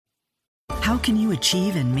How can you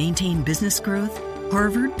achieve and maintain business growth?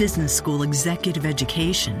 Harvard Business School Executive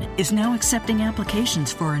Education is now accepting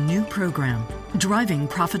applications for a new program, Driving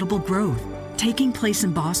Profitable Growth. Taking place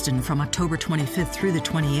in Boston from October 25th through the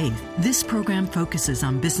 28th, this program focuses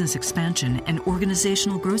on business expansion and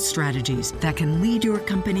organizational growth strategies that can lead your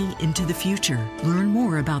company into the future. Learn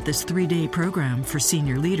more about this 3-day program for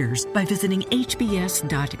senior leaders by visiting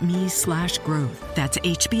hbs.me/growth. That's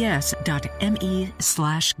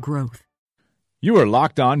hbs.me/growth. You are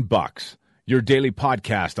Locked On Bucks, your daily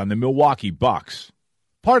podcast on the Milwaukee Bucks.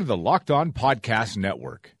 Part of the Locked On Podcast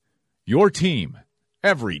Network. Your team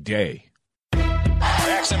every day.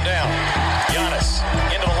 Backs him down. Giannis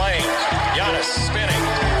into the lane. Giannis spinning.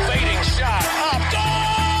 Fading shot. Up.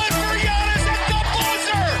 Good for Giannis at the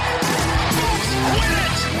buzzer. Bucks win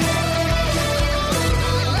it.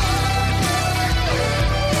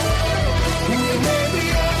 We may be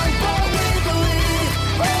young, but we believe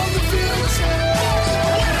on the future.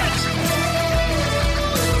 Bucks win it.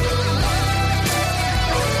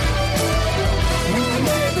 We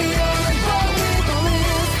may be young, but we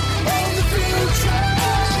believe on the future.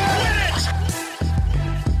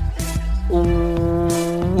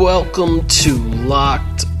 Welcome to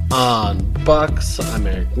Locked On Bucks. I'm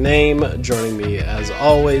Eric Name. Joining me, as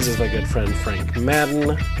always, is my good friend Frank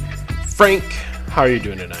Madden. Frank, how are you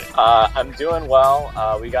doing tonight? I'm doing well.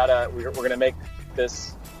 We're gonna make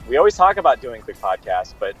this. We always talk about doing quick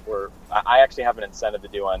podcasts, but I actually have an incentive to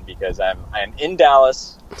do one because I'm in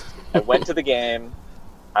Dallas. I went to the game.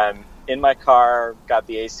 I'm in my car, got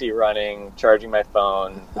the AC running, charging my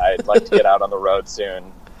phone. I'd like to get out on the road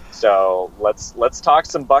soon. So let's talk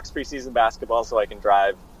some Bucks preseason basketball so I can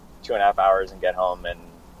drive 2.5 hours and get home and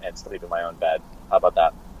sleep in my own bed. How about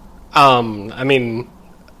that? I mean,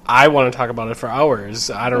 I want to talk about it for hours.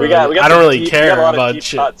 I don't really care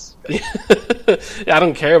about you. I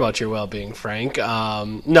don't care about your well-being, Frank.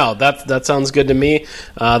 No, that sounds good to me.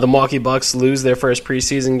 The Milwaukee Bucks lose their first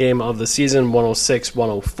preseason game of the season,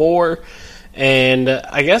 106-104. And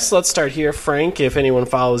I guess let's start here, Frank. If anyone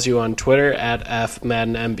follows you on Twitter at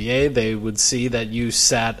FMaddenNBA, they would see that you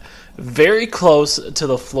sat very close to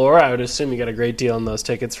the floor. I would assume you got a great deal on those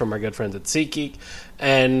tickets from our good friends at SeatGeek.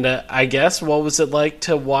 And I guess, what was it like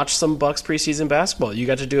to watch some Bucks preseason basketball? You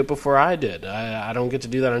got to do it before I did. I don't get to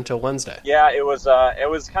do that until Wednesday. Yeah, it was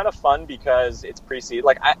kind of fun because it's preseason.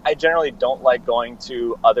 Like, I generally don't like going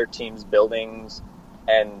to other teams' buildings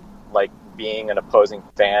and, like, being an opposing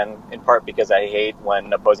fan, in part because I hate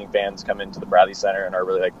when opposing fans come into the Bradley Center and are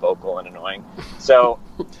really, like, vocal and annoying. So,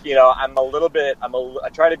 I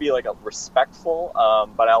try to be, like, respectful,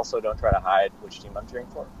 but I also don't try to hide which team I'm cheering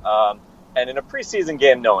for. And in a preseason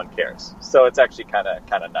game, no one cares. So it's actually kind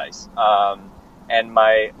of nice. And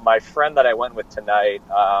my friend that I went with tonight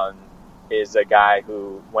is a guy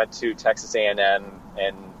who went to Texas A&M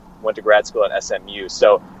and went to grad school at SMU.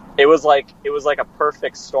 So it was like a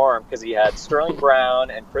perfect storm because he had Sterling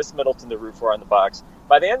Brown and Chris Middleton to root for on the Bucks.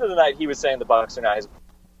 By the end of the night, he was saying the Bucks are now his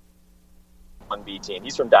 1B team.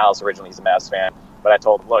 He's from Dallas originally. He's a Mavs fan. But I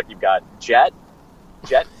told him, look, you've got Jet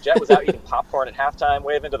was out eating popcorn at halftime,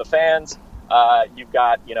 waving to the fans. You've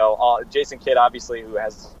got Jason Kidd, obviously, who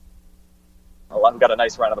got a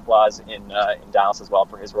nice round of applause in Dallas as well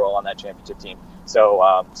for his role on that championship team.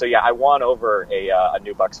 So yeah, I won over a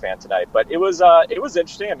new Bucks fan tonight, but it was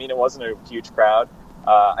interesting. I mean, it wasn't a huge crowd.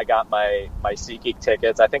 I got my SeatGeek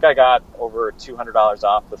tickets. I think I got over $200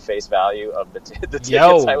 off the face value of the tickets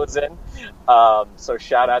I was in. So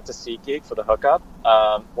shout out to SeatGeek for the hookup.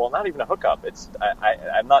 Well, not even a hookup.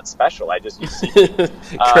 I'm not special. I just use SeatGeek.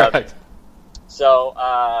 Correct. So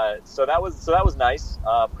that was nice.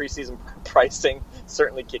 Preseason pricing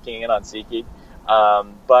certainly kicking in on SeatGeek.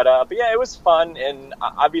 But yeah, it was fun, and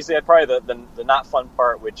obviously, probably the not fun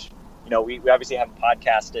part, which we obviously haven't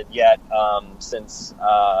podcasted yet since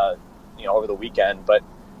over the weekend. But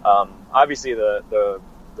obviously, the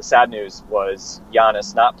sad news was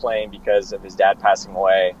Giannis not playing because of his dad passing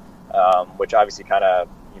away, which obviously kind of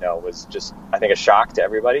was just, I think, a shock to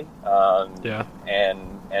everybody. Yeah.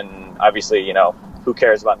 And obviously, who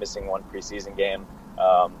cares about missing one preseason game?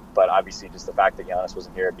 But obviously, just the fact that Giannis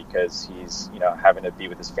wasn't here because he's, having to be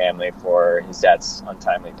with his family for his dad's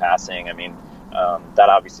untimely passing. I mean, that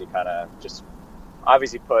obviously kind of just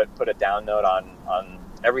put a down note on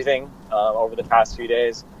everything over the past few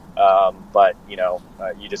days. But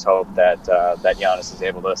you just hope that Giannis is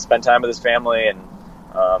able to spend time with his family. And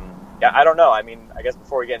yeah, I don't know. I mean, I guess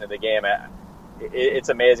before we get into the game, it's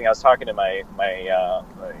amazing. I was talking to my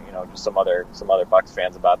just some other Bucks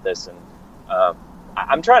fans about this, and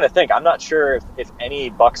I'm trying to think. I'm not sure if any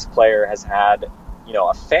Bucks player has had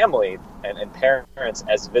a family and parents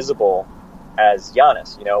as visible as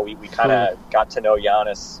Giannis. You know, we kind of got to know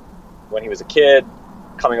Giannis when he was a kid,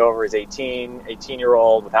 coming over as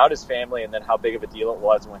 18-year-old without his family, and then how big of a deal it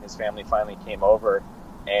was when his family finally came over.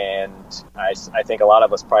 And I think a lot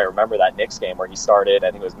of us probably remember that Knicks game where he started.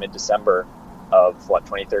 I think it was mid-December of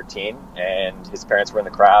 2013, and his parents were in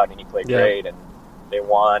the crowd, and he played great, and they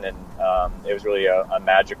won, and it was really a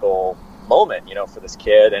magical moment, you know, for this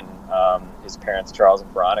kid. And his parents, Charles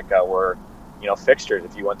and Veronica, were, you know, fixtures.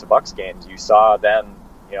 If you went to Bucks games, you saw them.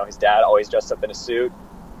 You know, his dad always dressed up in a suit.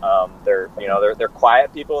 They're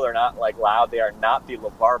quiet people. They're not like loud. They are not the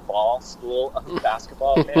LeVar Ball school of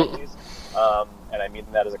basketball families. And I mean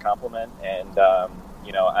that as a compliment. And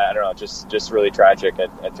you know, I don't know, just really tragic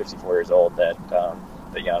at 54 years old that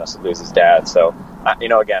Giannis would lose his dad. So, you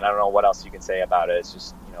know, again, I don't know what else you can say about it. It's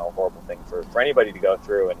just, you know, a horrible thing for anybody to go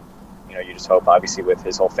through. And, you know, you just hope, obviously, with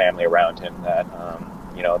his whole family around him that,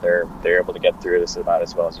 you know, they're able to get through this about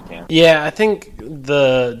as well as you can. Yeah, I think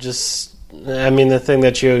the thing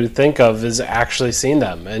that you think of is actually seeing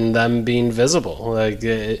them and them being visible. Like,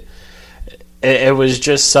 it was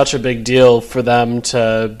just such a big deal for them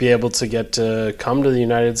to be able to get to come to the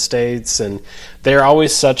United States, and they're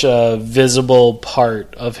always such a visible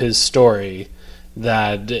part of his story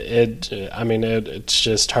that it's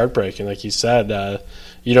just heartbreaking. Like you said,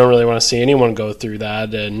 you don't really want to see anyone go through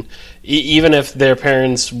that, and even if their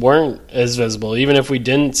parents weren't as visible, even if we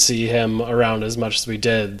didn't see him around as much as we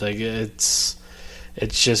did, like it's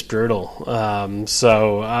just brutal.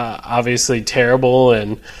 So obviously terrible,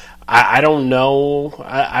 and I don't know.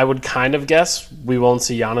 I would kind of guess we won't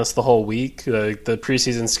see Giannis the whole week. The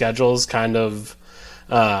preseason schedule is kind of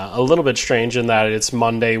a little bit strange in that it's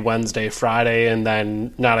Monday, Wednesday, Friday, and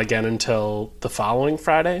then not again until the following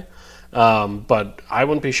Friday. But I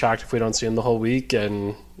wouldn't be shocked if we don't see him the whole week,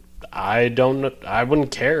 and I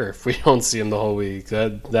wouldn't care if we don't see him the whole week.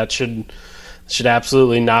 That should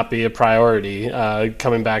absolutely not be a priority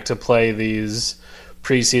coming back to play these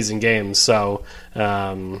preseason games. So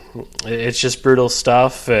it's just brutal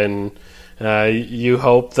stuff, and you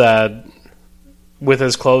hope that with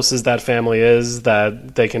as close as that family is,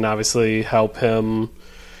 that they can obviously help him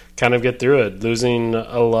kind of get through it. Losing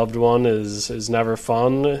a loved one is never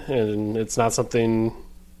fun, and it's not something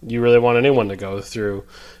you really want anyone to go through.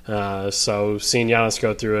 So seeing Giannis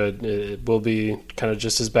go through it will be kind of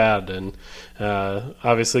just as bad. And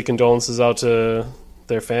obviously condolences out to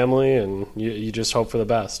their family, and you just hope for the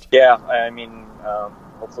best. Yeah, I mean,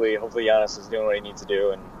 hopefully Giannis is doing what he needs to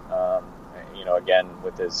do, and you know, again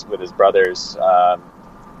with his brothers,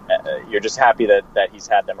 you're just happy that he's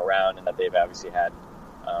had them around, and that they've obviously had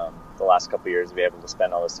the last couple of years to be able to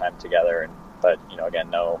spend all this time together. But you know,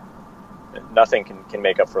 again, nothing can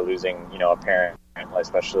make up for losing, you know, a parent,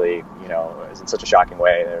 especially, you know, in such a shocking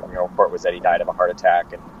way. The report was that he died of a heart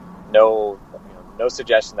attack, and no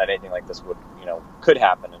suggestion that anything like this could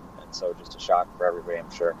happen, and so just a shock for everybody,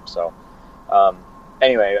 I'm sure. So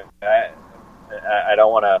anyway, I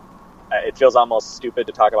don't want to. It feels almost stupid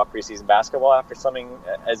to talk about preseason basketball after something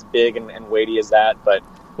as big and weighty as that. But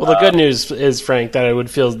the good news is, Frank, that it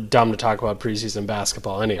would feel dumb to talk about preseason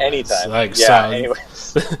basketball anyway. Anytime,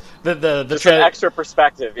 anyways. Just an extra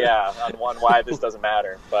perspective, on why this doesn't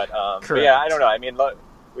matter. But yeah, I don't know. I mean, look,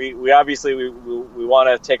 we obviously we want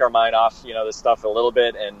to take our mind off, you know, this stuff a little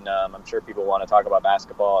bit, and I'm sure people want to talk about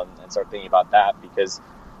basketball and start thinking about that, because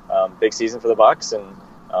big season for the Bucks, and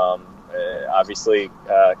obviously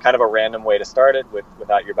kind of a random way to start it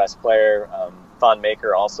without your best player. Thon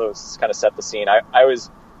Maker also kind of set the scene.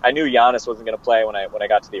 I knew Giannis wasn't going to play when I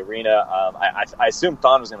got to the arena. I assumed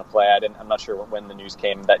Thon was going to play. I'm not sure when the news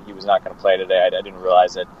came that he was not going to play today. I didn't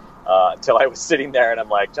realize it until I was sitting there, and I'm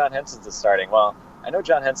like, John Henson's starting. Well, I know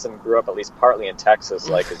John Henson grew up at least partly in Texas.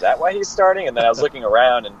 Like, is that why he's starting? And then I was looking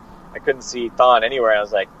around, and I couldn't see Thon anywhere. I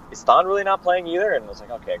was like, is Thon really not playing either? And I was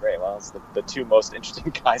like, okay, great. Well, it's the two most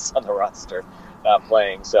interesting guys on the roster not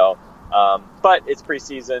playing. So, but it's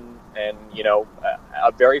preseason, and, you know,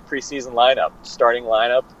 a very preseason lineup, starting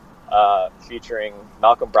lineup, featuring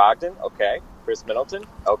Malcolm Brogdon, okay, Chris Middleton,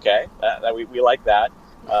 okay, we like that.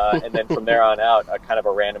 And then from there on out, a kind of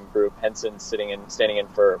a random group. Henson standing in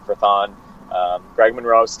for Thon. Greg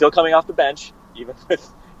Monroe still coming off the bench, even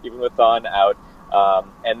with Thon out.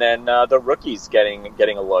 And then the rookies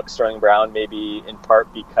getting a look. Sterling Brown, maybe in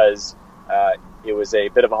part because it was a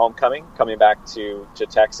bit of a homecoming, coming back to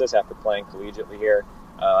Texas after playing collegiately here,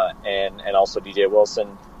 and also DJ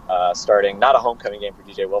Wilson starting, not a homecoming game for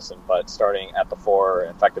DJ Wilson, but starting at the 4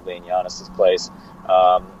 effectively in Giannis's place.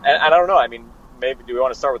 And I don't know. I mean, maybe do we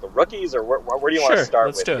want to start with the rookies, or where do you want to start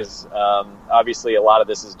with? Because obviously a lot of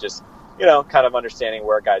this is just, you know, kind of understanding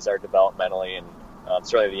where guys are developmentally, and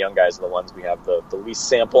Certainly the young guys are the ones we have the least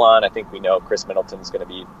sample on. I think we know Chris Middleton's going to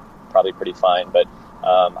be probably pretty fine, but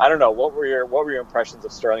I don't know. What were your impressions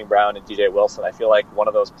of Sterling Brown and DJ Wilson? I feel like one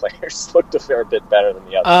of those players looked a fair bit better than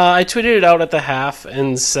the other. I tweeted it out at the half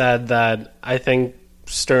and said that I think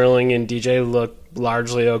Sterling and DJ look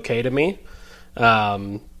largely okay to me.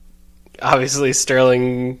 Obviously,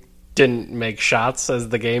 Sterling didn't make shots as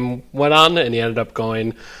the game went on, and he ended up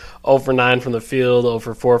going 0 for 9 from the field, 0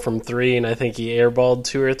 for 4 from 3, and I think he airballed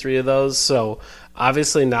 2 or 3 of those. So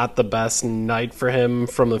obviously not the best night for him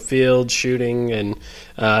from the field shooting, and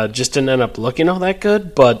just didn't end up looking all that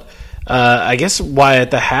good. But I guess why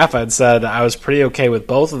at the half I'd said I was pretty okay with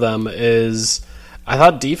both of them is I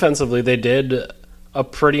thought defensively they did a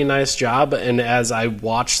pretty nice job, and as I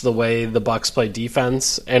watched the way the Bucks play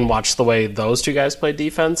defense and watched the way those two guys play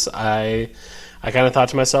defense, I kind of thought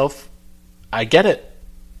to myself, I get it.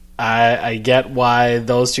 I get why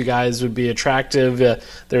those two guys would be attractive.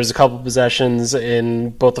 There's a couple possessions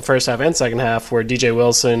in both the first half and second half where DJ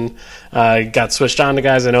Wilson got switched on to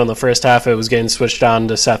guys. I know in the first half it was getting switched on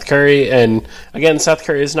to Seth Curry. And again, Seth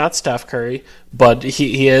Curry is not Steph Curry, but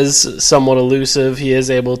he is somewhat elusive. He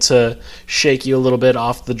is able to shake you a little bit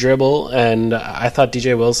off the dribble. And I thought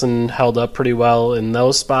DJ Wilson held up pretty well in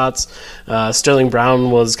those spots. Sterling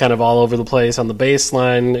Brown was kind of all over the place on the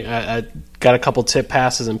baseline. I got a couple tip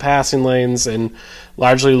passes in passing lanes and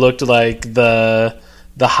largely looked like the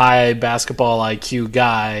high basketball IQ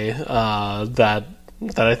guy that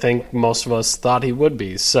I think most of us thought he would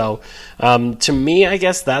be. So to me, I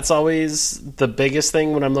guess that's always the biggest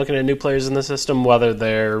thing when I'm looking at new players in the system, whether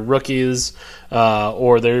they're rookies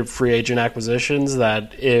or they're free agent acquisitions,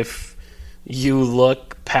 that if you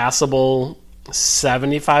look passable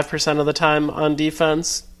 75% of the time on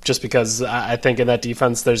defense, just because I think in that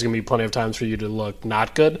defense there's going to be plenty of times for you to look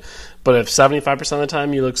not good. But if 75% of the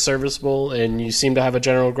time you look serviceable and you seem to have a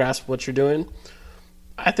general grasp of what you're doing,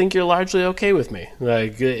 I think you're largely okay with me.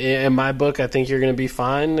 Like in my book, I think you're going to be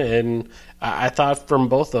fine, and I thought from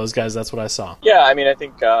both those guys that's what I saw. Yeah, I mean, I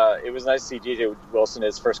think it was nice to see DJ Wilson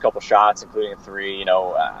his first couple shots, including a 3. You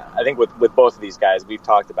know, I think with both of these guys, we've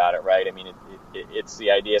talked about it, right? I mean, it's the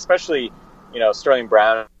idea, especially, you know, Sterling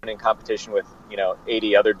Brown in competition with,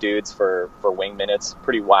 80 other dudes for wing minutes,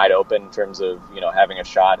 pretty wide open in terms of, having a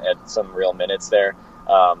shot at some real minutes there.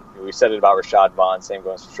 We said it about Rashad Vaughn, same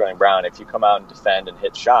goes for Sterling Brown. If you come out and defend and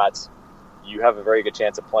hit shots, you have a very good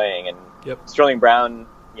chance of playing. And Sterling Brown,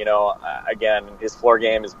 again, his floor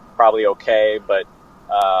game is probably okay, but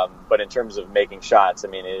in terms of making shots, I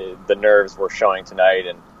mean, the nerves were showing tonight.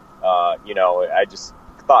 And, I just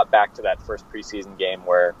thought back to that first preseason game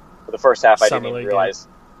where for the first half I didn't even realize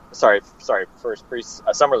 – first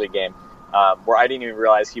Summer League game where I didn't even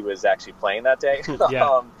realize he was actually playing that day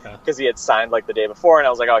because he had signed like the day before, and I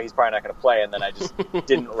was like, oh, he's probably not going to play, and then I just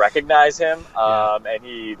didn't recognize him, and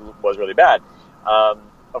he was really bad.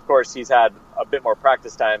 Of course, he's had a bit more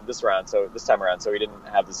practice time this time around, so he didn't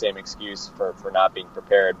have the same excuse for not being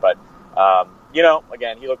prepared. But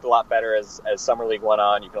again, he looked a lot better as Summer League went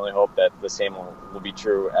on. You can only hope that the same will be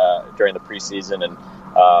true during the preseason. And,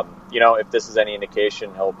 if this is any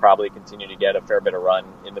indication, he'll probably continue to get a fair bit of run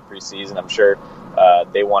in the preseason. I'm sure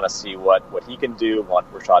they want to see what he can do,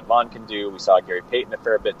 what Rashad Vaughn can do. We saw Gary Payton a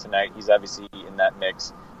fair bit tonight. He's obviously in that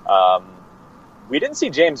mix. We didn't see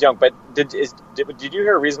James Young, but did you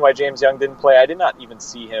hear a reason why James Young didn't play? I did not even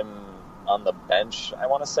see him on the bench, I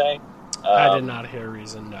want to say. I did not hear a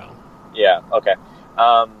reason, no. Yeah, okay.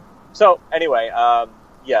 So, anyway,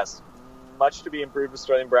 yes, much to be improved with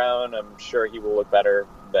Sterling Brown. I'm sure he will look better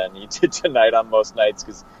than he did tonight on most nights,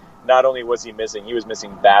 because not only was he was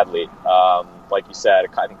missing badly. Like you said,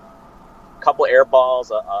 I think a couple air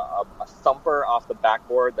balls, a thumper off the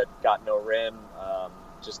backboard that got no rim,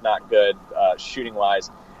 just not good shooting-wise.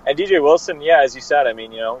 And DJ Wilson, as you said, I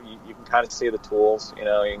mean, you can kind of see the tools, you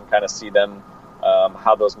can kind of see them,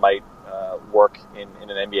 how those might work in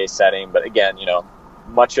an NBA setting. But again,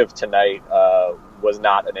 much of tonight was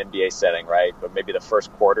not an NBA setting, right? But maybe the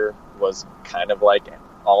first quarter was kind of like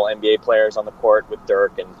all NBA players on the court with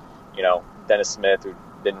Dirk and, Dennis Smith, who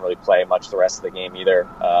didn't really play much the rest of the game either.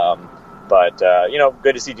 But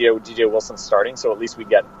good to see DJ Wilson starting, so at least we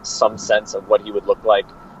get some sense of what he would look like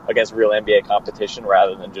against real NBA competition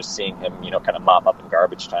rather than just seeing him, kind of mop up in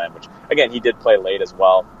garbage time, which, again, he did play late as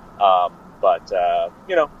well. But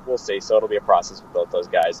we'll see. So it'll be a process with both those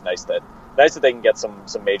guys. Nice that they can get some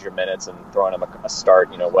major minutes and throwing them a start,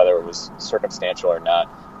 whether it was circumstantial or not.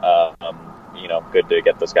 good to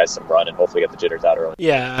get those guys some run and hopefully get the jitters out early.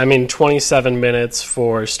 Yeah, I mean, 27 minutes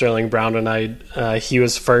for Sterling Brown tonight. He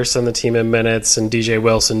was first on the team in minutes, and DJ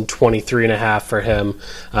Wilson 23.5 for him.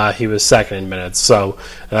 He was second in minutes. So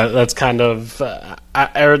that's kind of, or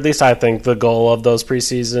at least I think, the goal of those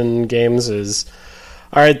preseason games is,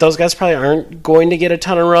 all right, those guys probably aren't going to get a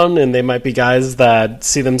ton of run, and they might be guys that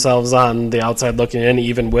see themselves on the outside looking in,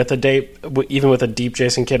 even with a deep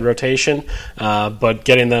Jason Kidd rotation. But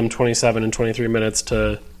getting them 27 and 23 minutes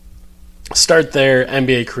to start their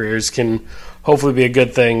NBA careers can hopefully be a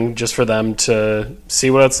good thing just for them to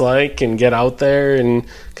see what it's like and get out there and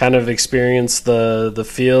kind of experience the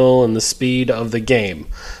feel and the speed of the game.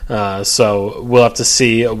 So we'll have to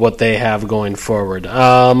see what they have going forward.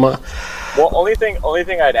 Well, only thing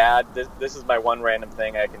I'd add, this is my one random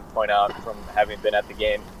thing I can point out from having been at the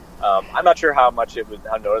game. I'm not sure how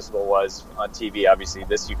noticeable it was on TV. Obviously,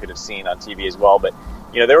 this you could have seen on TV as well. But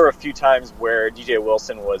there were a few times where DJ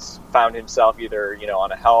Wilson found himself either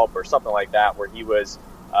on a help or something like that, where he was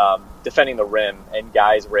defending the rim, and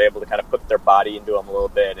guys were able to kind of put their body into him a little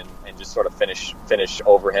bit and just sort of finish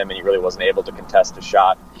over him, and he really wasn't able to contest a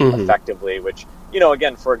shot effectively. Which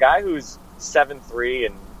again, for a guy who's 7'3"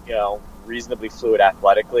 and reasonably fluid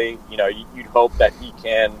athletically, you'd hope that he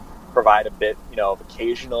can provide a bit, of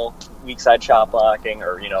occasional weak side shot blocking,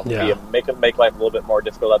 or make life a little bit more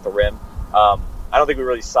difficult at the rim. I don't think we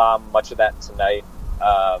really saw much of that tonight.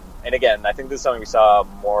 And again, I think this is something we saw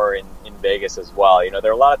more in Vegas as well.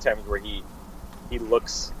 There are a lot of times where he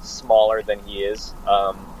looks smaller than he is,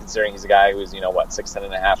 considering he's a guy who's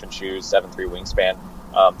 6'10.5" in shoes, 7'3" wingspan.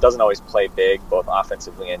 Doesn't always play big, both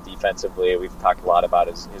offensively and defensively. We've talked a lot about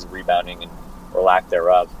his rebounding or lack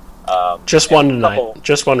thereof. Just one tonight.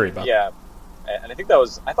 Just one rebound. Yeah. And I think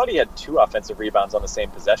I thought he had 2 offensive rebounds on the same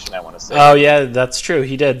possession, I want to say. Oh, yeah, that's true.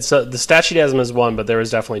 He did. So the stat sheet has him as 1, but there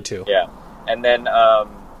was definitely 2. Yeah. And then,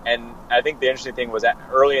 and I think the interesting thing was that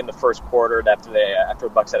early in the first quarter, after the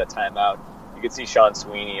Bucks had a timeout, you could see Sean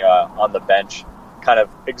Sweeney on the bench kind of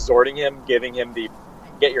exhorting him, giving him the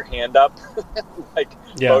get your hand up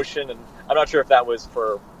motion. And I'm not sure if that was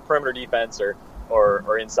for perimeter defense or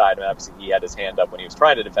inside. I mean, obviously he had his hand up when he was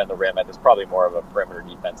trying to defend the rim. It's probably more of a perimeter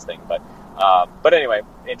defense thing. But anyway,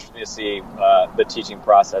 interesting to see. The teaching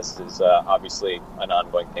process is obviously an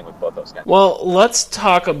ongoing thing with both those guys. Well, let's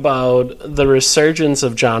talk about the resurgence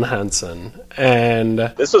of John Henson. And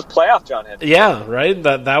this was playoff John Henson. Yeah, right?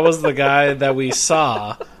 That was the guy that we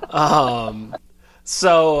saw.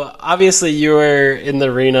 So, obviously, you were in the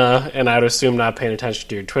arena, and I'd assume not paying attention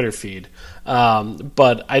to your Twitter feed.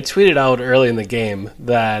 But I tweeted out early in the game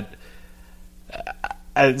that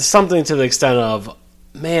something to the extent of,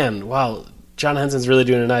 man, wow, John Henson's really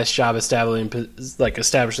doing a nice job establishing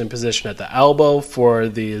position at the elbow for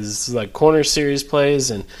these corner series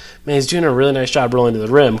plays, and man, he's doing a really nice job rolling to the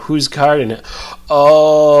rim. Who's guarding it?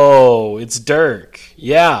 Oh, it's Dirk.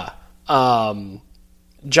 Yeah. John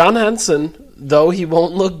Henson, though he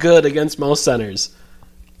won't look good against most centers,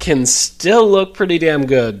 can still look pretty damn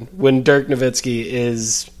good when Dirk Nowitzki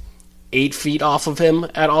is 8 feet off of him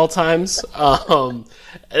at all times. The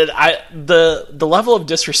level of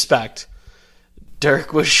disrespect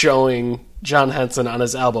Dirk was showing John Henson on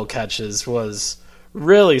his elbow catches was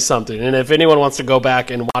really something. And if anyone wants to go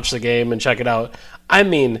back and watch the game and check it out, I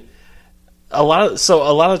mean, a lot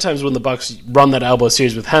of times when the Bucks run that elbow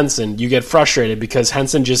series with Henson, you get frustrated because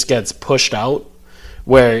Henson just gets pushed out,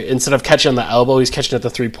 where instead of catching on the elbow, he's catching at the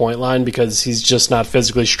 3-point line because he's just not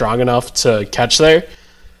physically strong enough to catch there.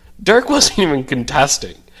 Dirk wasn't even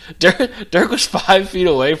contesting. Dirk was 5 feet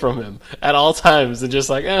away from him at all times and just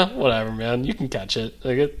whatever, man, you can catch it.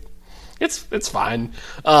 It's fine.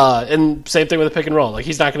 And same thing with the pick and roll.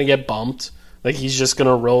 He's not going to get bumped. He's just going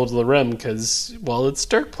to roll to the rim because, well, it's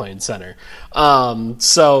Dirk playing center.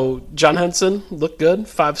 So John Henson looked good,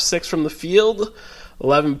 5-6 from the field,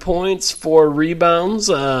 11 points, 4 rebounds,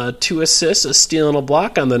 2 assists, a steal and a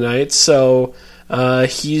block on the night. So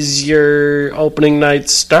he's your opening night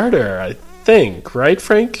starter, I think, right,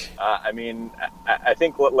 Frank? I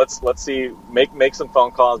think let's see. Make some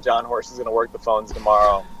phone calls. John Horst is going to work the phones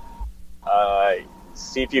tomorrow.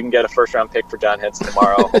 See if you can get a first-round pick for John Henson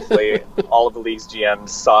tomorrow. Hopefully all of the league's GMs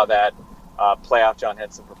saw that playoff John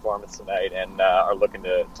Henson performance tonight and are looking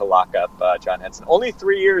to lock up John Henson. Only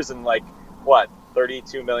 3 years and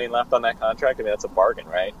 $32 million left on that contract. I mean, that's a bargain,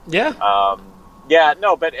 right? Yeah.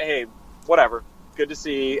 But hey, whatever. Good to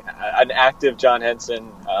see an active John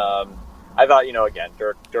Henson. I thought, again,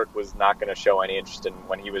 Dirk was not going to show any interest in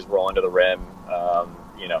when he was rolling to the rim.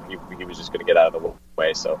 He was just going to get out of the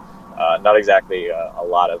way. So not exactly a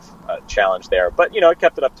lot of challenge there. But, it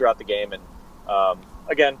kept it up throughout the game. And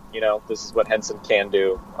again, this is what Henson can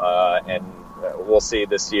do, and we'll see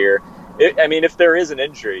this year. If there is an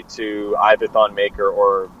injury to either Thon Maker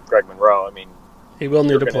or Greg Monroe, he will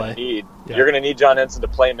need to play. You're going to need John Henson to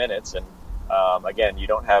play minutes, and again, you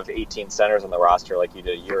don't have 18 centers on the roster like you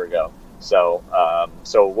did a year ago. So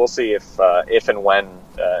we'll see if and when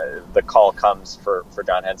the call comes for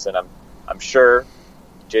John Henson. I'm sure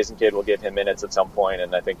Jason Kidd will give him minutes at some point,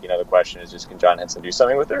 and I think the question is just, can John Henson do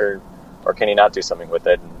something with it, or can he not do something with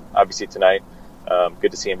it? And obviously tonight,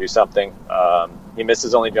 good to see him do something. He missed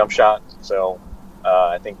his only jump shot, so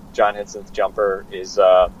I think John Henson's jumper is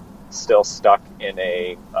still stuck in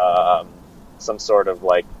a some sort of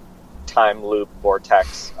like time loop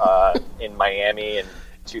vortex in Miami in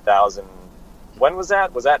 2000. When was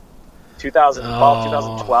that? Was that 2012?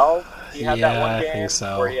 2012? He had that one game I think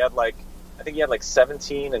so. Where he had I think he had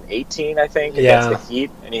 17 and 18, I think, against the Heat,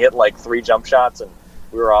 and he hit 3 jump shots, and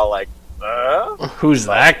we were all like, who's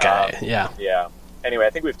that guy? Yeah. Anyway, I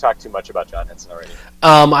think we've talked too much about John Henson already.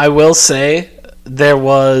 I will say there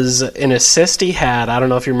was an assist he had. I don't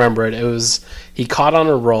know if you remember it. It was he caught on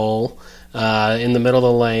a roll in the middle of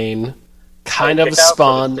the lane, kind of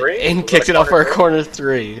spun and kicked it out for a corner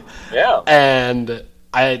 3. Yeah. And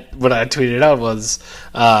what I tweeted out was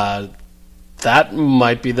that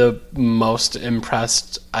might be the most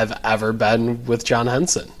impressed I've ever been with John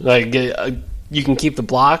Henson. You can keep the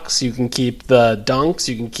blocks, you can keep the dunks,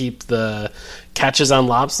 you can keep the catches on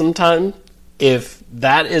lobs sometimes. If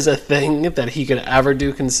that is a thing that he could ever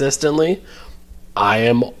do consistently, I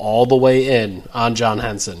am all the way in on John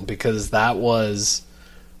Henson, because that was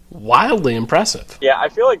wildly impressive. Yeah, I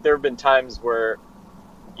feel like there have been times where,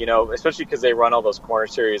 especially because they run all those corner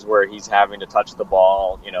series where he's having to touch the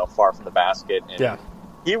ball, far from the basket. And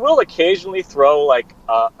he will occasionally throw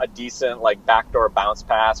a decent backdoor bounce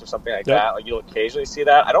pass or something like that. You'll occasionally see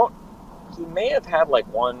that. He may have had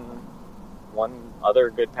one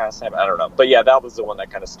other good pass. I don't know. But yeah, that was the one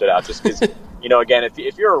that kind of stood out just because, again,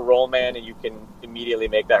 if you're a roll man and you can immediately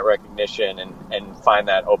make that recognition and find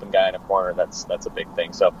that open guy in a corner, that's a big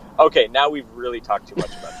thing. So, okay, now we've really talked too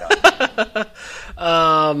much about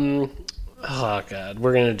John. Oh, God,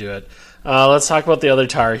 we're going to do it. Let's talk about the other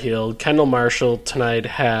Tar Heel. Kendall Marshall tonight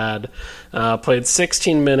had played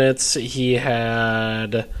 16 minutes. He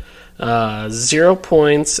had 0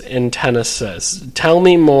 points and 10 assists. Tell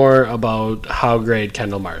me more about how great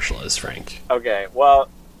Kendall Marshall is, Frank. Okay, well,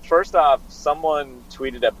 first off, someone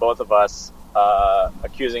tweeted at both of us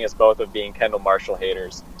accusing us both of being Kendall Marshall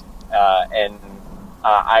haters. And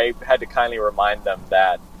I had to kindly remind them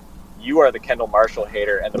that you are the Kendall Marshall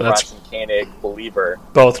hater and the Bronson Koenig believer.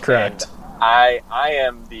 Both correct. And I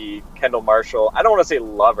am the Kendall Marshall. I don't want to say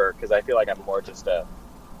lover, because I feel like I'm more just a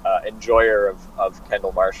enjoyer of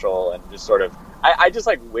Kendall Marshall, and just sort of I just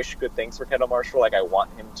wish good things for Kendall Marshall. I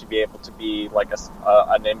want him to be able to be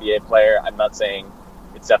an NBA player. I'm not saying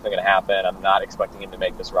it's definitely going to happen. I'm not expecting him to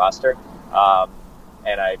make this roster.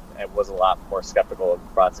 And I was a lot more skeptical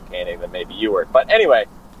of Bronson Koenig than maybe you were. But anyway,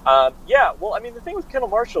 the thing with Kendall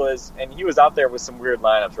Marshall is, and he was out there with some weird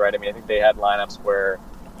lineups, right? I think they had lineups where,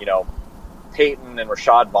 Peyton and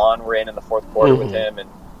Rashad Vaughn were in the fourth quarter with him. And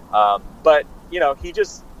but, he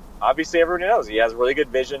just, obviously everybody knows he has really good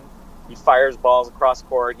vision. He fires balls across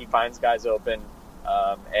court. He finds guys open.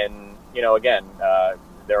 Again,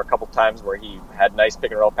 there were a couple times where he had nice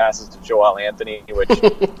pick and roll passes to Joel Anthony, which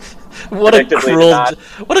what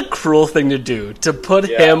a cruel thing to do, to put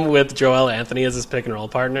him with Joel Anthony as his pick and roll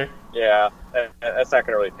partner. Yeah, that's not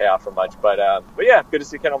going to really pay off for much. But yeah, good to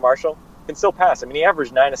see Kendall Marshall can still pass. He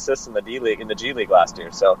averaged 9 assists in the G League last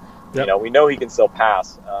year, so we know he can still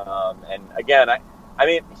pass. And again,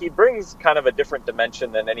 he brings kind of a different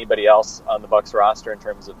dimension than anybody else on the Bucks roster in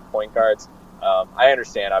terms of point guards. I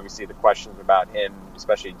understand, obviously, the questions about him,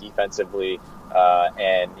 especially defensively.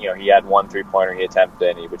 And he had 1 3-pointer he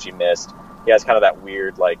attempted, which he missed. He has kind of that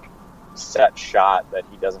weird, set shot that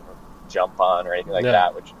he doesn't jump on or anything like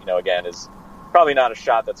that, which, again, is probably not a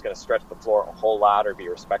shot that's going to stretch the floor a whole lot or be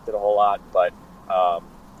respected a whole lot. But,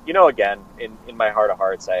 again, in my heart of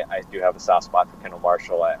hearts, I do have a soft spot for Kendall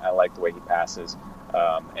Marshall. I like the way he passes.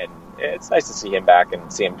 And it's nice to see him back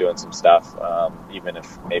and see him doing some stuff, even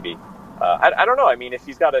if maybe I don't know.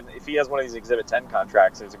 If he has one of these Exhibit 10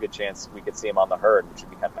 contracts, there's a good chance we could see him on the Herd, which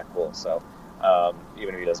would be kind of cool. So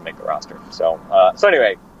even if he doesn't make the roster. So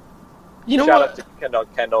anyway, shout out to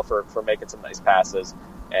Kendall for making some nice passes.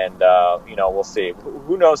 And, we'll see.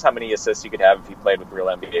 Who knows how many assists you could have if he played with real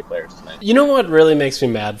NBA players tonight. You know what really makes me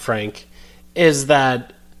mad, Frank, is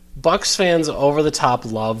that Bucks fans' over-the-top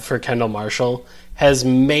love for Kendall Marshall has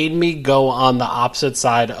made me go on the opposite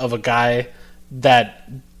side of a guy that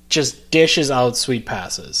just dishes out sweet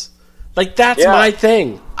passes. Like, that's my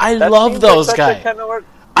thing. I love those guys.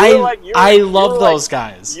 I love those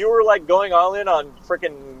guys. You were like going all in on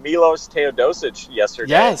freaking Milos Teodosic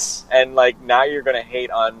yesterday. Yes. And like now you're going to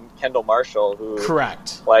hate on Kendall Marshall, who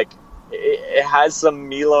correct. Like it has some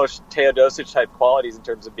Milos Teodosic type qualities in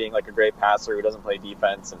terms of being like a great passer who doesn't play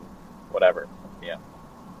defense and whatever. Yeah.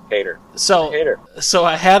 Hater. So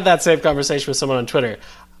I had that same conversation with someone on Twitter.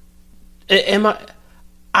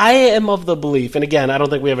 I am of the belief, and again, I don't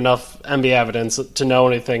think we have enough NBA evidence to know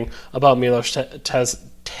anything about Milos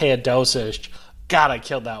Teodosic. God, I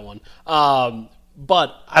killed that one.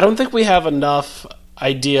 But I don't think we have enough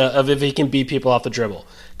idea of if he can beat people off the dribble.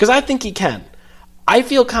 Because I think he can. I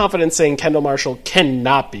feel confident saying Kendall Marshall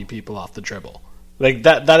cannot beat people off the dribble. Like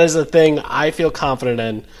that is a thing I feel confident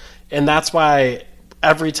in. And that's why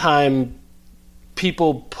every time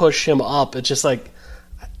people push him up, it's just like,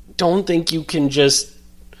 I don't think you can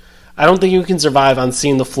survive on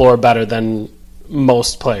seeing the floor better than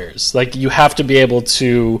most players. Like, you have to be able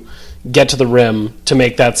to get to the rim to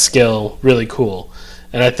make that skill really cool.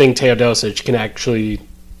 And I think Teodosic can actually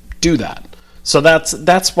do that. So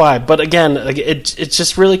that's why. But again, like, it's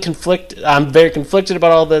just really I'm very conflicted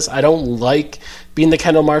about all this. I don't like being the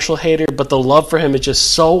Kendall Marshall hater, but the love for him is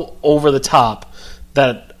just so over the top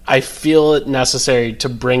that I feel it necessary to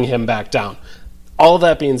bring him back down. All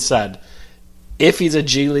that being said, if he's a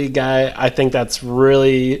G League guy, I think that's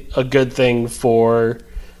really a good thing for,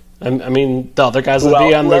 I mean, the other guys will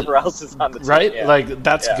be on whoever else is on the team. Right? Yeah. Like,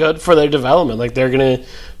 that's good for their development. Like, they're going to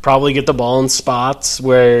probably get the ball in spots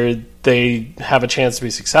where they have a chance to be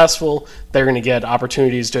successful. They're going to get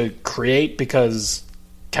opportunities to create because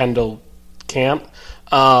Kendall can't.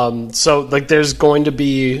 So, like, there's going to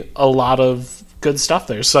be a lot of good stuff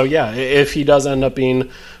there. So, yeah, if he does end up being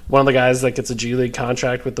one of the guys that gets a G League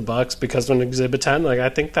contract with the Bucks because of an Exhibit 10, like, I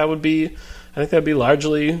think that would be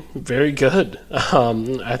largely very good.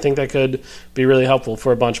 I think that could be really helpful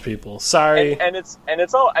for a bunch of people. Sorry, and it's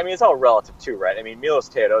all, I mean, it's all relative too, right? I mean, Milos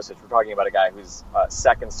Teodosic, we're talking about a guy who's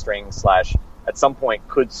second string / at some point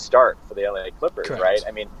could start for the LA Clippers. Correct. Right?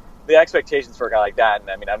 I mean, the expectations for a guy like that, and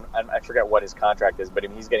I mean, I forget what his contract is, but I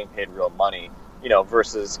mean, he's getting paid real money, you know,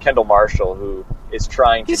 versus Kendall Marshall, who is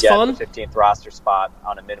trying to get the 15th roster spot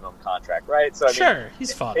on a minimum contract, right? So I mean,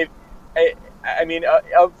 he's fun. I mean,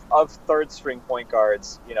 of third string point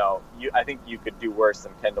guards, you know, I think you could do worse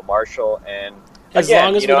than Kendall Marshall, and as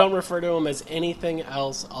long as we don't refer to him as anything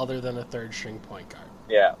else other than a third string point guard.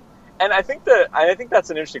 Yeah, and I think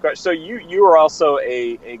that's an interesting question. So you are also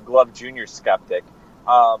a Glove Jr. skeptic.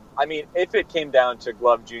 I mean, if it came down to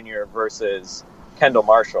Glove Jr. versus Kendall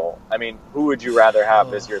Marshall, I mean, who would you rather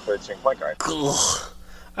have as your third string point guard?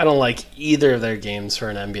 I don't like either of their games for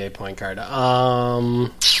an NBA point guard.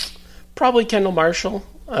 Probably Kendall Marshall.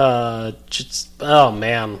 Oh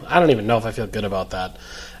man, I don't even know if I feel good about that.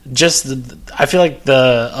 I feel like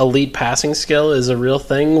the elite passing skill is a real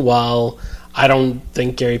thing, while I don't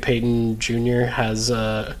think Gary Payton Jr. has.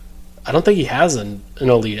 I don't think he has an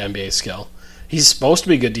elite NBA skill. He's supposed to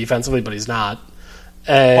be good defensively, but he's not.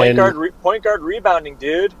 And point guard rebounding,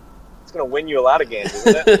 dude. It's going to win you a lot of games,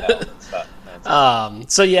 isn't it? No, it's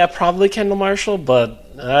not. So yeah, probably Kendall Marshall, but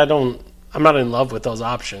I'm not in love with those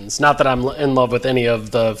options. Not that I'm in love with any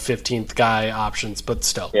of the 15th guy options, but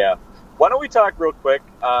still. Yeah. Why don't we talk real quick?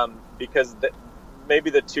 Because maybe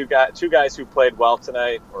the two guys who played well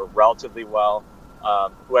tonight, or relatively well,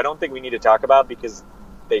 who I don't think we need to talk about because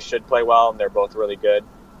they should play well and they're both really good.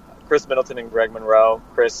 Chris Middleton and Greg Monroe.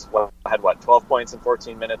 Chris had 12 points in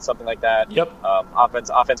 14 minutes, something like that. Yep.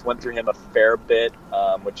 Offense went through him a fair bit,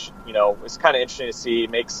 which, you know, was kind of interesting to see.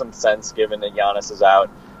 Makes some sense given that Giannis is out.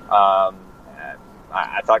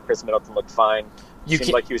 I thought Chris Middleton looked fine.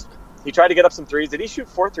 Seemed like he tried to get up some threes. Did he shoot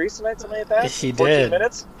 4 threes tonight, something like that? He 14 did.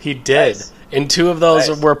 Minutes? He did. Nice. And 2 of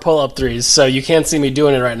those were pull-up threes, so you can't see me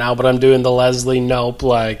doing it right now, but I'm doing the Leslie Knope,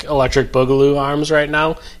 like, electric boogaloo arms right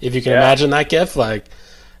now. If you can imagine that gif, like,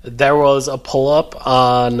 there was a pull-up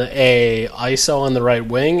on a ISO on the right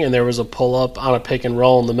wing, and there was a pull-up on a pick and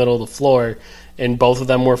roll in the middle of the floor, and both of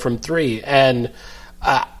them were from 3. And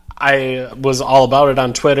I was all about it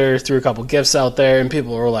on Twitter, threw a couple GIFs out there, and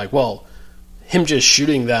people were like, well, him just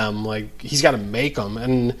shooting them, like, he's got to make them.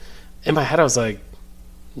 And in my head, I was like,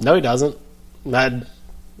 no, he doesn't.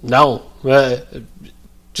 No.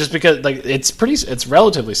 Just because, like, it's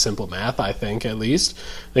relatively simple math, I think, at least.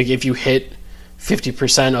 Like, if you hit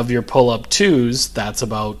 50% of your pull-up 2s, that's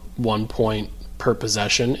about 1 point per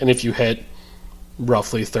possession. And if you hit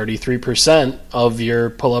roughly 33% of your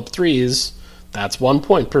pull-up 3s, that's 1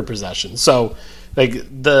 point per possession. So like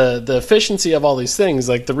the efficiency of all these things,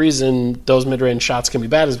 like the reason those mid-range shots can be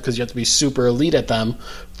bad is because you have to be super elite at them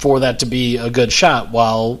for that to be a good shot,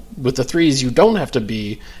 while with the threes you don't have to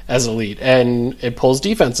be as elite, and it pulls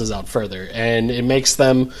defenses out further, and it makes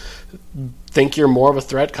them think you're more of a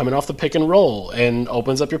threat coming off the pick and roll, and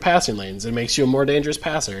opens up your passing lanes. It makes you a more dangerous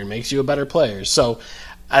passer. It makes you a better player. So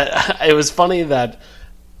it was funny that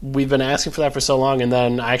we've been asking for that for so long, and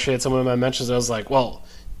then I actually had some of my mentions that I was like, well,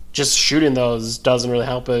 just shooting those doesn't really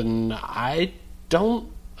help, and I don't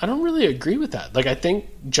really agree with that. Like, I think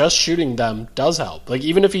just shooting them does help. Like,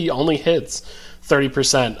 even if he only hits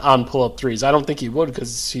 30% on pull-up threes, I don't think he would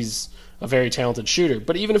because he's a very talented shooter.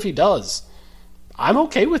 But even if he does, I'm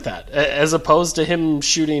okay with that, as opposed to him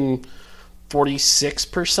shooting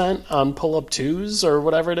 46% on pull-up twos or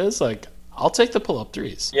whatever it is. Like, I'll take the pull-up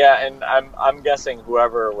threes. Yeah, and I'm guessing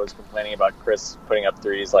whoever was complaining about Chris putting up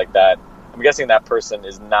threes like that, I'm guessing that person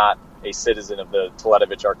is not a citizen of the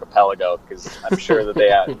Teletovic archipelago, because I'm sure that they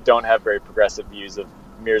don't have very progressive views of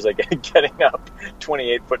Mirza getting up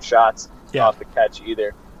 28-foot shots off the catch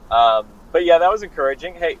either. But yeah, that was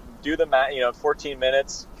encouraging. Hey, do the math. 14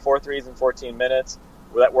 minutes, 4 threes in 14 minutes.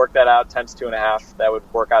 That work that out times 2.5. That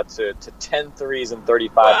would work out to 10 threes in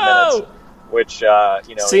 35 minutes, which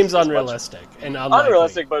seems unrealistic and unlikely.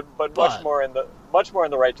 Unrealistic, but much more in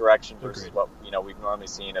the right direction versus what we've normally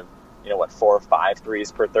seen of 4 or 5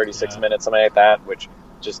 threes per 36 minutes, something like that, which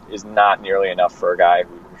just is not nearly enough for a guy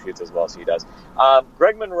who shoots as well as he does.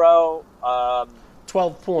 Greg Monroe,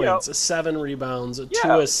 12 points, 7 rebounds, 2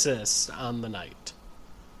 assists on the night.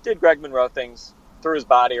 Did Greg Monroe things, threw his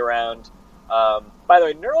body around. By the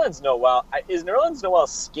way, Nerlens Noel, is Nerlens Noel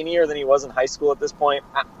skinnier than he was in high school at this point?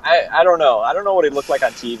 I don't know. I don't know what he looked like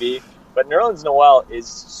on TV, but Nerlens Noel is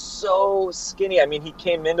so skinny. I mean, he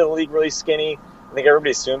came into the league really skinny. I think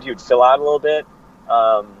everybody assumed he would fill out a little bit.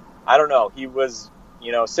 I don't know. He was,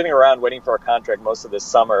 sitting around waiting for a contract most of this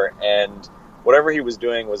summer, and whatever he was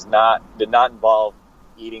doing did not involve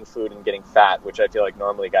eating food and getting fat, which I feel like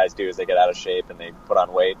normally guys do as they get out of shape and they put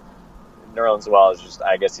on weight. Nerlens Noel is just,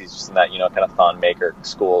 I guess he's just in that, kind of Thon Maker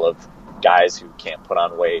school of guys who can't put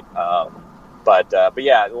on weight. But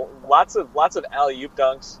yeah, lots of alley-oop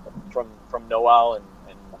dunks from Noel, and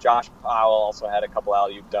Josh Powell also had a couple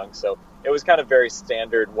alley-oop dunks. So it was kind of very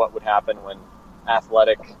standard what would happen when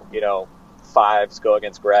athletic, fives go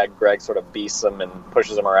against Greg. Greg sort of beasts them and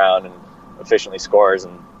pushes them around and efficiently scores,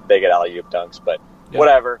 and they get alley-oop dunks. But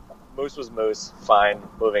whatever. Moose was Moose. Fine.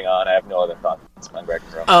 Moving on. I have no other thoughts on Greg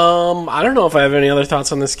Monroe. I don't know if I have any other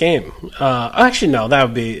thoughts on this game. Actually, no. That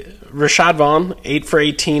would be Rashad Vaughn, 8 for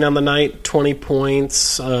 18 on the night, 20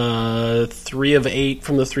 points, 3 of 8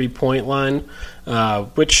 from the 3-point line,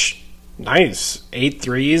 which, nice. 8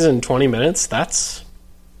 threes in 20 minutes. That's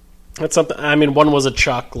something. I mean, one was a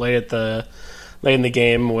chuck late in the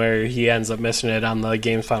game where he ends up missing it on the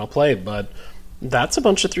game's final play, but that's a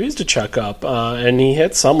bunch of threes to chuck up, and he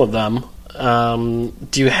hit some of them.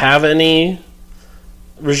 Do you have any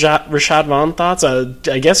Rashad Vaughn thoughts?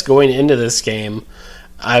 I guess going into this game,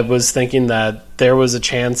 I was thinking that there was a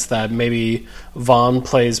chance that maybe Vaughn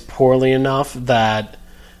plays poorly enough that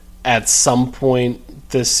at some point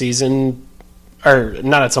this season, or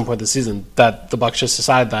not at some point this season, that the Bucks just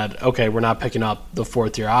decide that, okay, we're not picking up the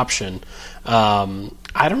 4th-year option.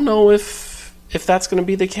 I don't know if that's going to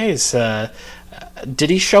be the case. Did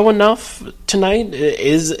he show enough tonight?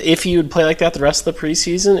 If he would play like that the rest of the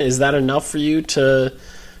preseason, is that enough for you to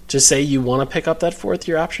say you want to pick up that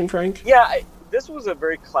 4th-year option, Frank? Yeah, this was a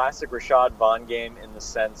very classic Rashad Vaughn game in the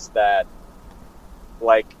sense that,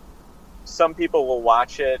 like, some people will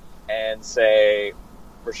watch it and say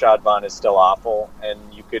Rashad Vaughn is still awful, and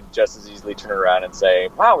you could just as easily turn around and say,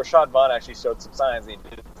 wow, Rashad Vaughn actually showed some signs. He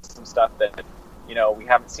did some stuff that we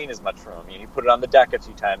haven't seen as much from him. He put it on the deck a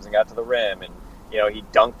few times and got to the rim, and he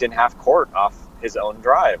dunked in half court off his own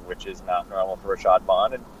drive, which is not normal for Rashad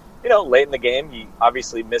Vaughn. And late in the game, he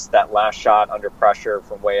obviously missed that last shot under pressure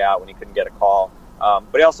from way out when he couldn't get a call.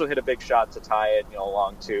 But he also hit a big shot to tie it,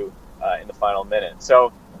 along two in the final minute.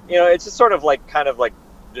 So it's just sort of like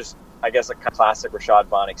just I guess a classic Rashad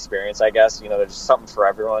Vaughn experience. I guess there's just something for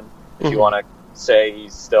everyone. If you want to say he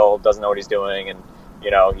still doesn't know what he's doing and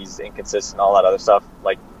he's inconsistent, all that other stuff,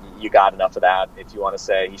 like, you got enough of that. If you want to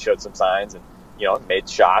say he showed some signs and, made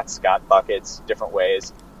shots, got buckets, different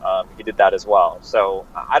ways, he did that as well. So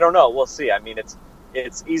I don't know. We'll see. I mean,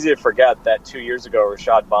 it's easy to forget that 2 years ago,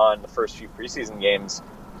 Rashad Vaughn, the first few preseason games,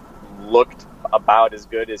 looked about as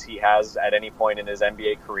good as he has at any point in his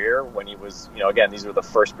NBA career when he was, again, these were the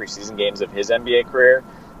first preseason games of his NBA career.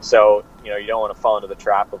 So, you don't want to fall into the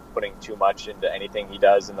trap of putting too much into anything he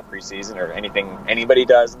does in the preseason or anything anybody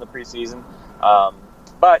does in the preseason.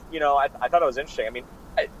 But, I thought it was interesting. I mean,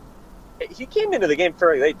 he came into the game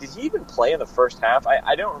fairly late. Did he even play in the first half?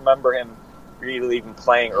 I don't remember him really even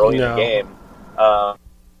playing early in the game.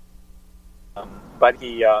 But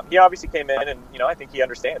he obviously came in, and, I think he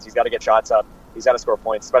understands. He's got to get shots up. He's got to score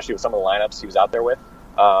points, especially with some of the lineups he was out there with.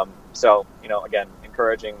 So, again,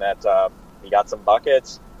 encouraging that he got some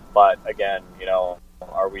buckets. But, again,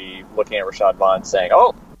 are we looking at Rashad Vaughn saying,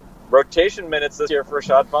 oh, rotation minutes this year for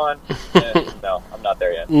Rashad Vaughn? No, I'm not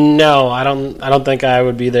there yet. No, I don't think I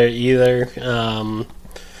would be there either. I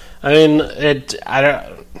don't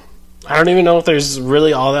even know if there's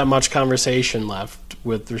really all that much conversation left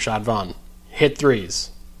with Rashad Vaughn. Hit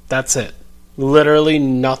threes. That's it. Literally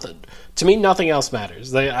nothing. To me, nothing else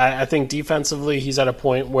matters. I think defensively he's at a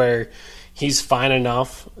point where he's fine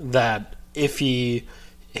enough that if he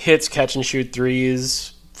hits catch-and-shoot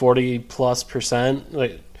threes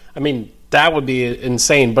 40+%, that would be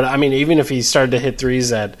insane. But, even if he started to hit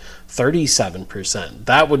threes at 37%,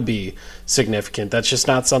 that would be significant. That's just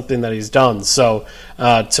not something that he's done. So,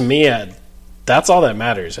 to me, that's all that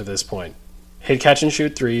matters at this point. Hit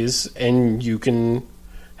catch-and-shoot threes, and you can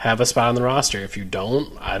have a spot on the roster. If you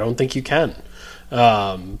don't, I don't think you can.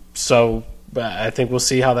 So I think we'll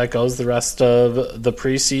see how that goes the rest of the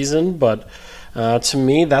preseason. But to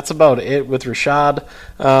me, that's about it with Rashad.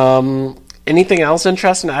 Anything else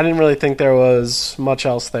interesting? I didn't really think there was much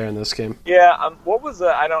else there in this game. Yeah, what was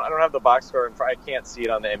I don't have the box score in front. I can't see it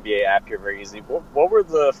on the NBA app here very easily. What were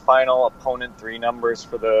the final opponent three numbers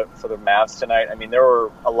for the Mavs tonight? There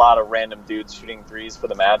were a lot of random dudes shooting threes for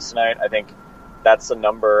the Mavs tonight. I think that's a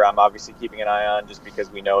number I'm obviously keeping an eye on, just because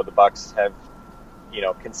we know the Bucks have,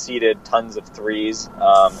 conceded tons of threes.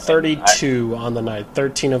 32 on the night,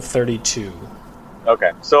 13 of 32. Okay,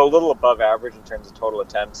 so a little above average in terms of total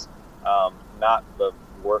attempts. Not the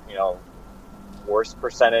worst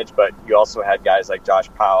percentage, but you also had guys like Josh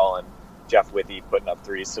Powell and Jeff Withey putting up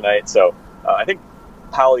threes tonight. So I think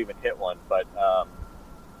Powell even hit one, but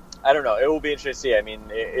I don't know. It will be interesting to see.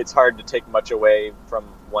 It's hard to take much away from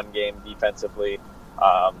one game defensively.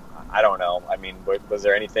 I don't know. Was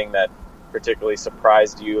there anything that particularly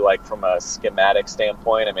surprised you, like from a schematic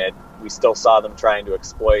standpoint? We still saw them trying to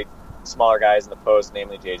exploit smaller guys in the post,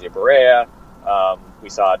 namely J.J. Barea. We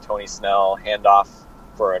saw Tony Snell hand off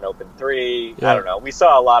for an open three. Yeah. I don't know. We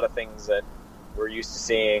saw a lot of things that we're used to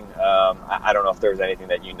seeing. I don't know if there was anything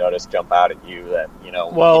that you noticed jump out at you that,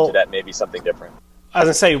 hinted at maybe something different. I was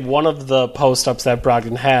going to say, one of the post-ups that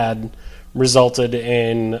Brogdon had resulted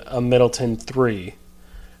in a Middleton three,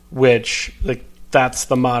 which, that's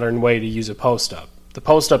the modern way to use a post-up. The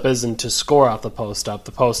post-up isn't to score off the post-up.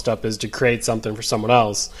 The post-up is to create something for someone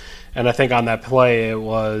else. And I think on that play it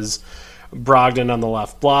was Brogdon on the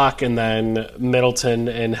left block, and then Middleton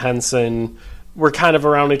and Henson were kind of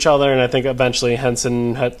around each other, and I think eventually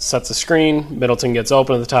Henson sets a screen, Middleton gets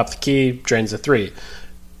open at the top of the key, drains a three.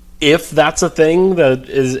 If that's a thing that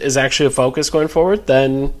is actually a focus going forward,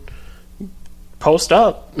 then post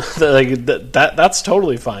up. That's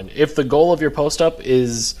totally fine. If the goal of your post up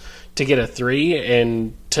is to get a three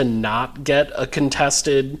and to not get a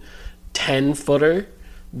contested 10-footer,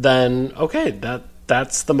 then okay,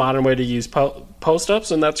 that's the modern way to use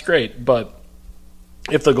post-ups, and that's great. But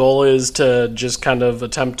if the goal is to just kind of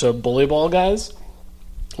attempt to bully ball guys,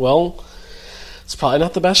 well, it's probably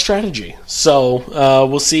not the best strategy. So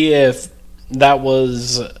we'll see if that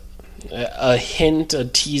was a hint, a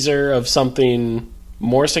teaser of something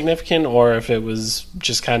more significant, or if it was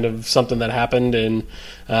just kind of something that happened in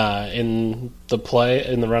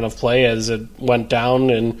the run of play as it went down,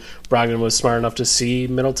 and Brogdon was smart enough to see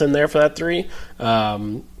Middleton there for that three.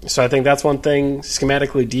 So I think that's one thing.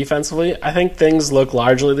 Schematically, defensively, I think things look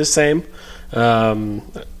largely the same.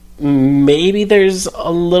 Maybe there's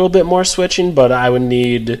a little bit more switching, but I would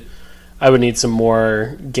need some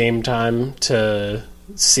more game time to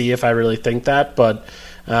see if I really think that. But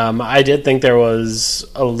I did think there was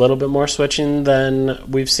a little bit more switching than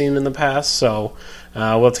we've seen in the past, so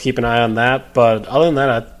we'll have to keep an eye on that. But other than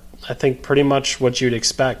that, I think pretty much what you'd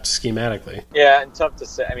expect schematically. Yeah, and tough to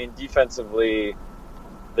say. Defensively,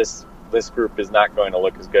 this group is not going to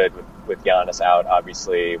look as good with Giannis out,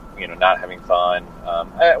 obviously, not having fun.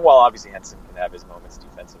 Obviously Henson can have his moments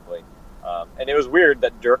defensively. And it was weird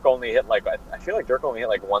that Dirk only hit I feel like Dirk only hit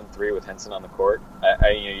 1-3 with Henson on the court.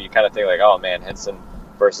 You kind of think oh man, Henson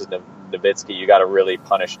versus Nowitzki, you got to really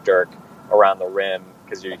punish Dirk around the rim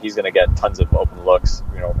because he's going to get tons of open looks,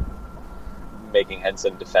 making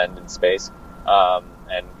Henson defend in space.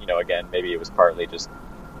 And again, maybe it was partly just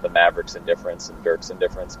the Mavericks' indifference and Dirk's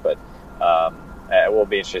indifference. But it will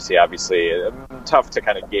be interesting to see. Obviously, tough to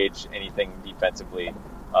kind of gauge anything defensively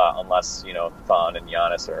unless, Thon and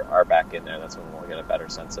Giannis are back in there. That's when we'll get a better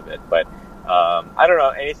sense of it. But I don't know.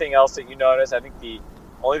 Anything else that you notice? I think the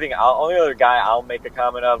only other guy I'll make a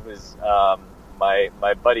comment of is my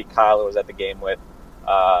buddy Kyle, who was at the game with.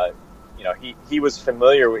 He was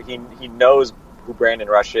familiar with, he knows who Brandon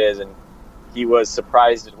Rush is, and he was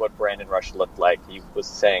surprised at what Brandon Rush looked like. He was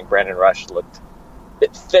saying Brandon Rush looked a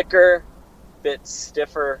bit thicker, a bit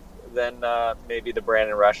stiffer than maybe the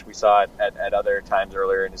Brandon Rush we saw at other times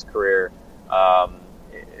earlier in his career.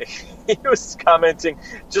 He was commenting,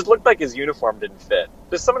 just looked like his uniform didn't fit.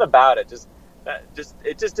 There's something about it.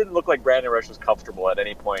 It just didn't look like Brandon Rush was comfortable at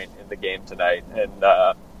any point in the game tonight. And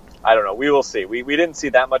I don't know. We will see. We didn't see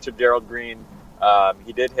that much of Gerald Green.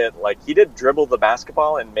 He did dribble the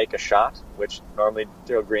basketball and make a shot, which normally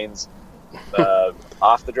Gerald Green's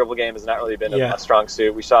off the dribble game has not really been a strong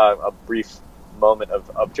suit. We saw a brief moment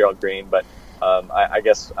of Gerald Green, but I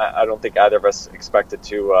guess I don't think either of us expected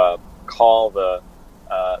to call the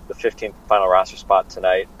 15th final roster spot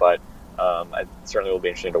tonight, but I certainly will be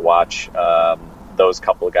interesting to watch those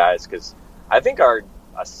couple of guys, because I think our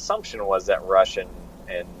assumption was that Rush and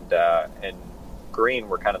Green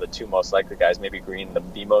were kind of the two most likely guys, maybe Green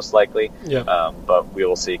the most likely, but we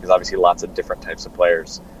will see, because obviously lots of different types of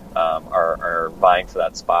players are vying for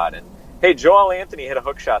that spot. And hey, Joel Anthony hit a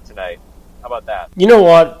hook shot tonight. How about that? You know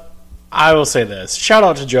what? I will say this. Shout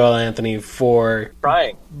out to Joel Anthony for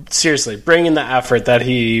trying. Seriously, bringing the effort that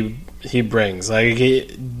he brings. Like,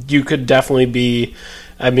 you could definitely be,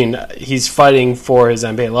 I mean, he's fighting for his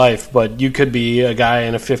NBA life, but you could be a guy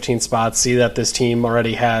in a 15th spot, see that this team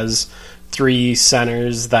already has 3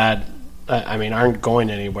 centers that, aren't going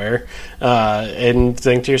anywhere, and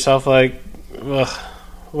think to yourself, like, ugh,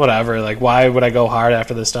 whatever, like, why would I go hard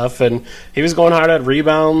after this stuff? And he was going hard at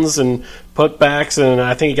rebounds and putbacks, and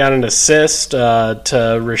I think he got an assist to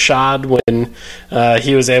Rashad when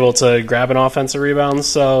he was able to grab an offensive rebound.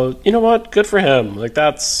 So, you know what? Good for him. Like,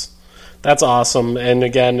 that's awesome. And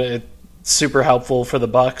again, it's super helpful for the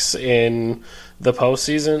Bucks in the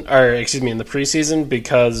postseason, in the preseason,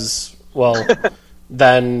 because, well,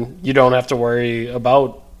 then you don't have to worry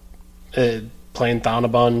about playing Thon a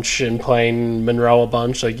bunch and playing Monroe a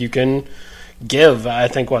bunch. Like, you can give, I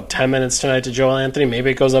think, 10 minutes tonight to Joel Anthony.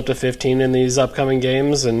 Maybe it goes up to 15 in these upcoming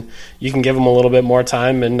games, and you can give him a little bit more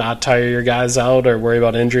time and not tire your guys out or worry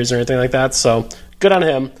about injuries or anything like that. So good on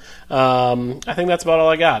him. I think that's about all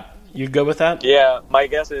I got. You good with that? Yeah, my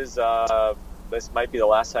guess is this might be the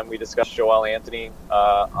last time we discuss Joel Anthony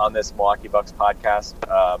on this Milwaukee Bucks podcast.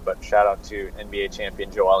 But shout out to NBA champion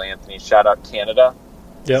Joel Anthony. Shout out Canada,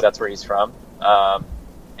 because that's where he's from.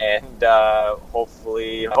 And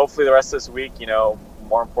hopefully the rest of this week,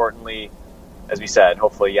 more importantly, as we said,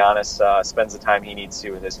 hopefully Giannis spends the time he needs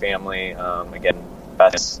to with his family. Again,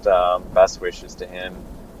 best wishes to him.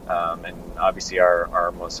 And obviously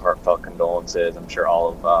our most heartfelt condolences. I'm sure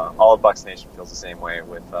all of Bucks Nation feels the same way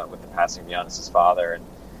with the passing of Giannis' father. And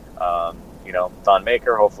Thon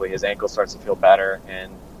Maker, hopefully his ankle starts to feel better,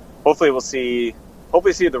 and hopefully see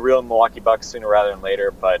the real Milwaukee Bucks sooner rather than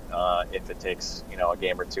later. But if it takes a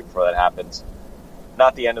game or two before that happens,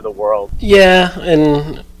 not the end of the world. Yeah,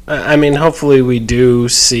 and hopefully we do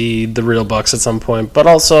see the real Bucks at some point. But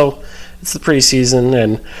also, it's the preseason,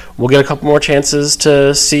 and we'll get a couple more chances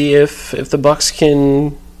to see if the Bucks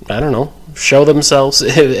can, show themselves.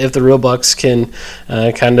 If the real Bucks can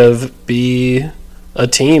kind of be a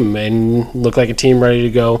team and look like a team ready to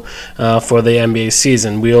go for the NBA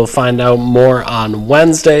season. We'll find out more on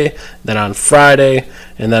Wednesday, then on Friday,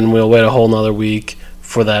 and then we'll wait a whole nother week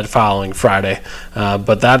for that following Friday.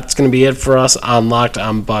 But that's going to be it for us on Locked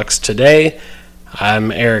On Bucks today.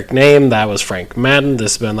 I'm Eric Name. That was Frank Madden.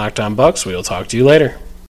 This has been Locked On Bucks. We'll talk to you later.